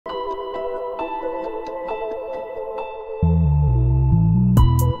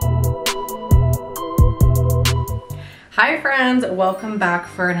Hi friends, welcome back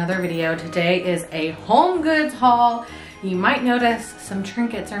for another video. Today is a Homegoods haul. You might notice some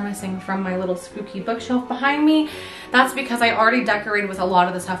trinkets are missing from my little spooky bookshelf behind me. That's because I already decorated with a lot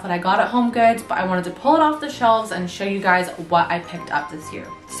of the stuff that I got at Homegoods, but I wanted to pull it off the shelves and show you guys what I picked up this year.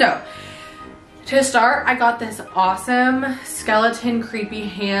 So, to start, I got this awesome skeleton creepy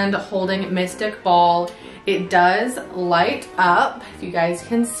hand holding mystic ball. It does light up, if you guys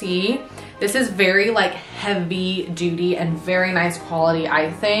can see. This is very like heavy duty and very nice quality,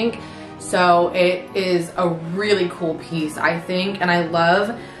 I think. So it is a really cool piece, I think. And I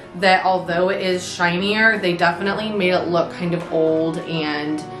love that although it is shinier, they definitely made it look kind of old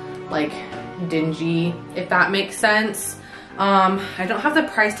and like dingy, if that makes sense. I don't have the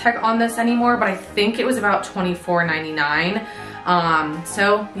price tag on this anymore, but I think it was about $24.99.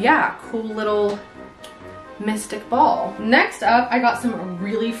 So yeah, cool little mystic ball. Next up, I got some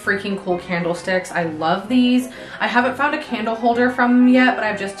really freaking cool candlesticks. I love these. I haven't found a candle holder from them yet, but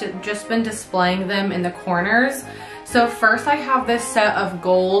I've just been displaying them in the corners. So first I have this set of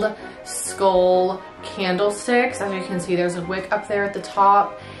gold skull candlesticks. As you can see, there's a wick up there at the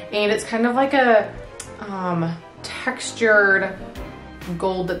top, and it's kind of like a textured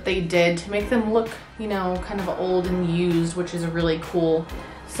gold that they did to make them look, you know, kind of old and used, which is really cool.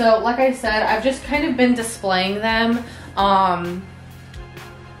 So like I said, I've just kind of been displaying them, kind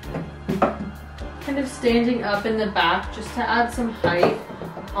of standing up in the back just to add some height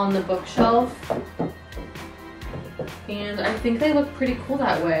on the bookshelf. And I think they look pretty cool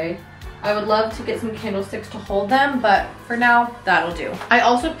that way. I would love to get some candlesticks to hold them, but for now, that'll do. I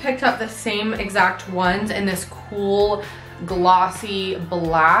also picked up the same exact ones in this cool glossy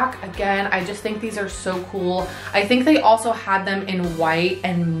black. Again, I just think these are so cool. I think they also had them in white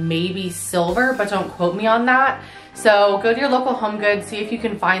and maybe silver, but don't quote me on that. So go to your local HomeGoods, see if you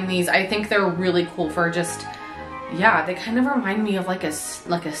can find these. I think they're really cool for just, yeah, they kind of remind me of like a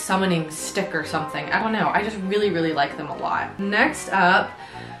summoning stick or something. I don't know. I just really like them a lot. Next up,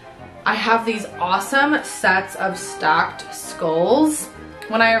 I have these awesome sets of stacked skulls.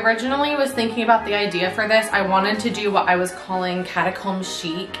 When I originally was thinking about the idea for this, I wanted to do what I was calling catacomb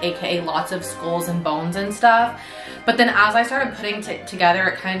chic, aka lots of skulls and bones and stuff. But then as I started putting it together,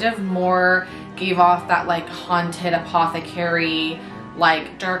 it kind of more gave off that like haunted apothecary,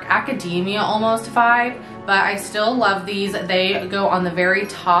 like dark academia almost vibe. But I still love these. They go on the very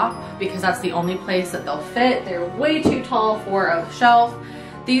top because that's the only place that they'll fit. They're way too tall for a shelf.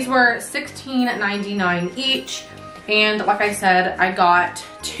 These were $16.99 each. And like I said, I got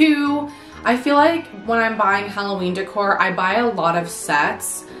two. I feel like when I'm buying Halloween decor, I buy a lot of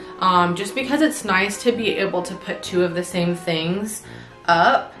sets just because it's nice to be able to put two of the same things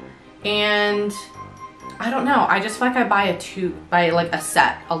up. And I don't know, I just feel like I buy like a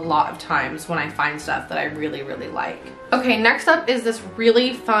set a lot of times when I find stuff that I really like. Okay, next up is this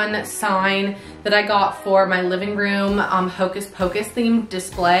really fun sign that I got for my living room Hocus Pocus themed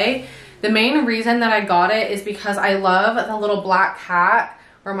display. The main reason that I got it is because I love the little black cat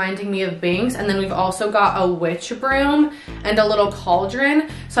reminding me of Binks, and then we've also got a witch broom and a little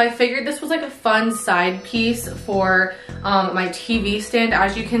cauldron. So I figured this was like a fun side piece for my TV stand.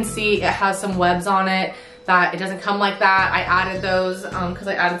 As you can see, it has some webs on it. That it doesn't come like that. I added those because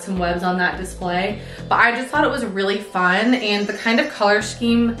I added some webs on that display. But I just thought it was really fun, and the kind of color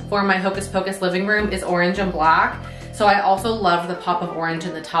scheme for my Hocus Pocus living room is orange and black. So I also love the pop of orange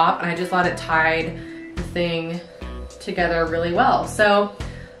in the top, and I just thought it tied the thing together really well. So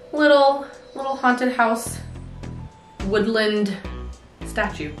little haunted house woodland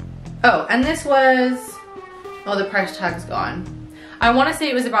statue. Oh, and this was, oh, the price tag's gone. I want to say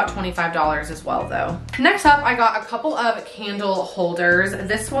it was about $25 as well though. Next up, I got a couple of candle holders.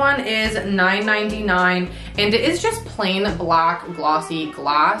 This one is $9.99, and it is just plain black glossy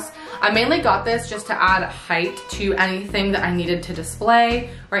glass. I mainly got this just to add height to anything that I needed to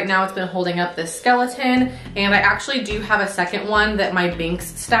display. Right now it's been holding up this skeleton, and I actually do have a second one that my Binks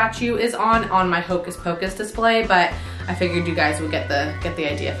statue is on my Hocus Pocus display, but I figured you guys would get the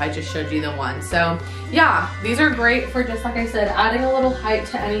idea if I just showed you the one. So yeah, these are great for just, like I said, adding a little height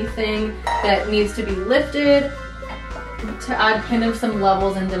to anything that needs to be lifted, to add kind of some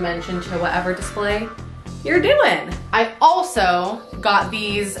levels and dimension to whatever display you're doing. I also got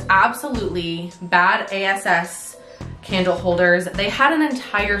these absolutely bad ASS candle holders. They had an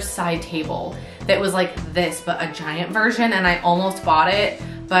entire side table that was like this, but a giant version, and I almost bought it,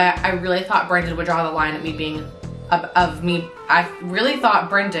 but I really thought Brendan would draw the line at me being I really thought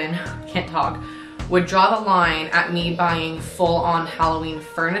Brendan, can't talk, would draw the line at me buying full-on Halloween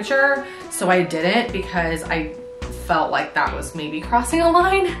furniture, so I didn't because I felt like that was maybe crossing a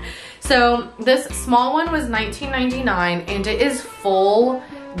line. So this small one was $19.99 and it is full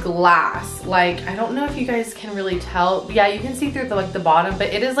glass. Like, I don't know if you guys can really tell. Yeah, you can see through the bottom, but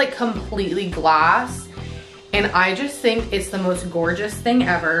it is like completely glass. And I just think it's the most gorgeous thing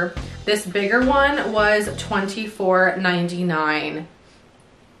ever. This bigger one was $24.99.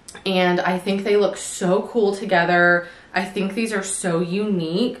 And I think they look so cool together. I think these are so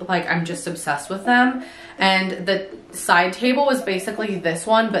unique. Like, I'm just obsessed with them. And the side table was basically this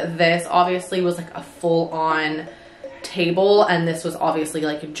one, but this obviously was like a full-on table, and this was obviously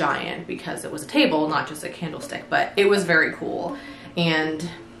like a giant because it was a table, not just a candlestick. But it was very cool. And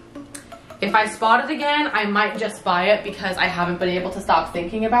if I spot it again, I might just buy it because I haven't been able to stop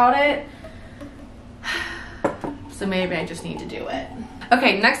thinking about it. So maybe I just need to do it.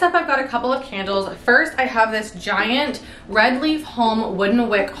 Okay, next up I've got a couple of candles. First, I have this giant Red Leaf Home Wooden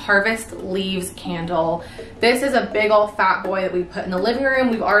Wick Harvest Leaves candle. This is a big old fat boy that we put in the living room.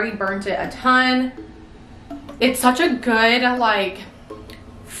 We've already burnt it a ton. It's such a good, like,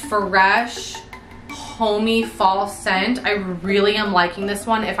 fresh, homey fall scent. I really am liking this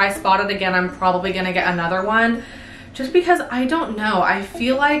one. If I spot it again, I'm probably gonna get another one. Just because, I don't know, I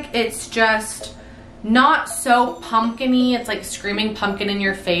feel like it's just not so pumpkin-y. It's like screaming pumpkin in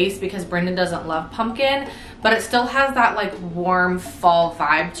your face because Brendan doesn't love pumpkin, but it still has that like warm fall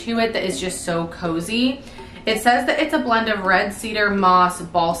vibe to it that is just so cozy. It says that it's a blend of red cedar, moss,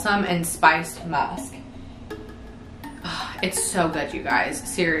 balsam, and spiced musk. It's so good, you guys.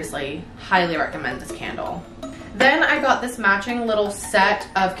 Seriously, highly recommend this candle. Then I got this matching little set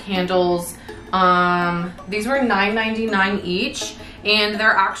of candles. These were $9.99 each. And they're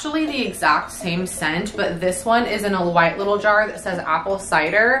actually the exact same scent, but this one is in a white little jar that says apple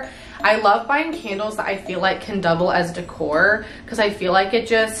cider. I love buying candles that I feel like can double as decor because I feel like it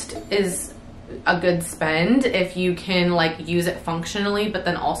just is a good spend if you can like use it functionally but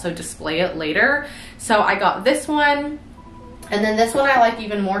then also display it later. So I got this one, and then this one I like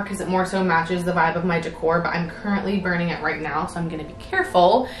even more because it more so matches the vibe of my decor, but I'm currently burning it right now, so I'm gonna be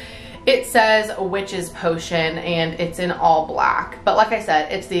careful. It says Witch's Potion and it's in all black. But like I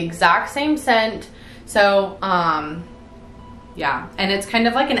said, it's the exact same scent. So, yeah. And it's kind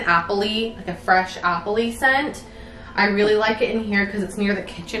of like an apple-y, like a fresh apple-y scent. I really like it in here because it's near the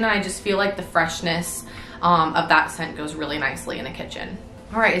kitchen. And I just feel like the freshness of that scent goes really nicely in the kitchen.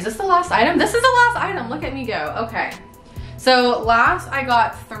 All right, is this the last item? This is the last item. Look at me go. Okay. So last I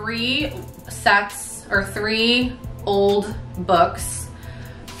got 3 sets or 3 old books.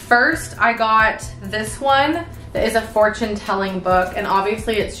 First, I got this one that is a fortune telling book, and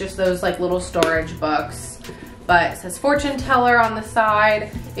obviously it's just those like little storage books, but it says fortune teller on the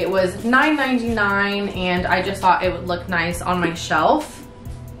side. It was $9.99 and I just thought it would look nice on my shelf.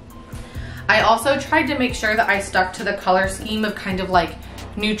 I also tried to make sure that I stuck to the color scheme of kind of like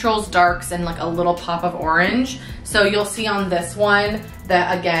neutrals, darks, and like a little pop of orange. So you'll see on this one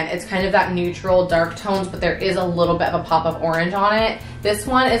that again, it's kind of that neutral dark tones, but there is a little bit of a pop of orange on it. This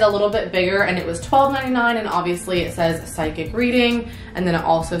one is a little bit bigger and it was $12.99, and obviously it says psychic reading, and then it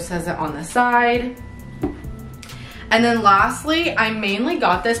also says it on the side. And then lastly, I mainly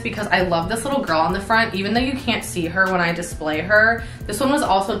got this because I love this little girl on the front, even though you can't see her when I display her. This one was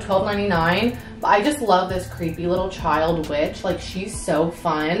also $12.99, but I just love this creepy little child witch. Like, she's so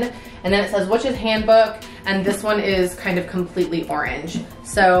fun. And then it says Witch's Handbook, and this one is kind of completely orange.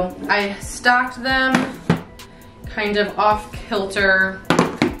 So I stacked them kind of off kilter,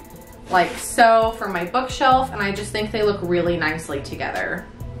 like so, for my bookshelf, and I just think they look really nicely together.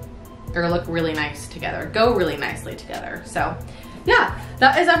 Or look really nice together, go really nicely together. So yeah,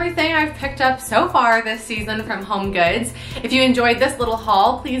 that is everything I've picked up so far this season from HomeGoods. If you enjoyed this little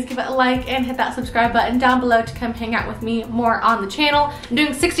haul, please give it a like and hit that subscribe button down below to come hang out with me more on the channel. I'm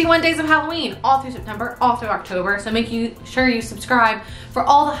doing 61 days of Halloween all through September, all through October, so make sure you subscribe for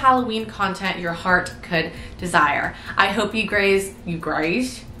all the Halloween content your heart could desire. I hope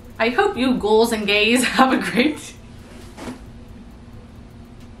I hope you ghouls and gays have a great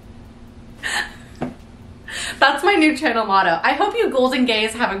That's my new channel motto. I hope you ghouls and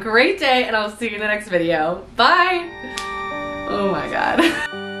gays have a great day, and I'll see you in the next video. Bye. Oh my God.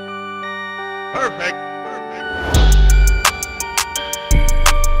 Perfect.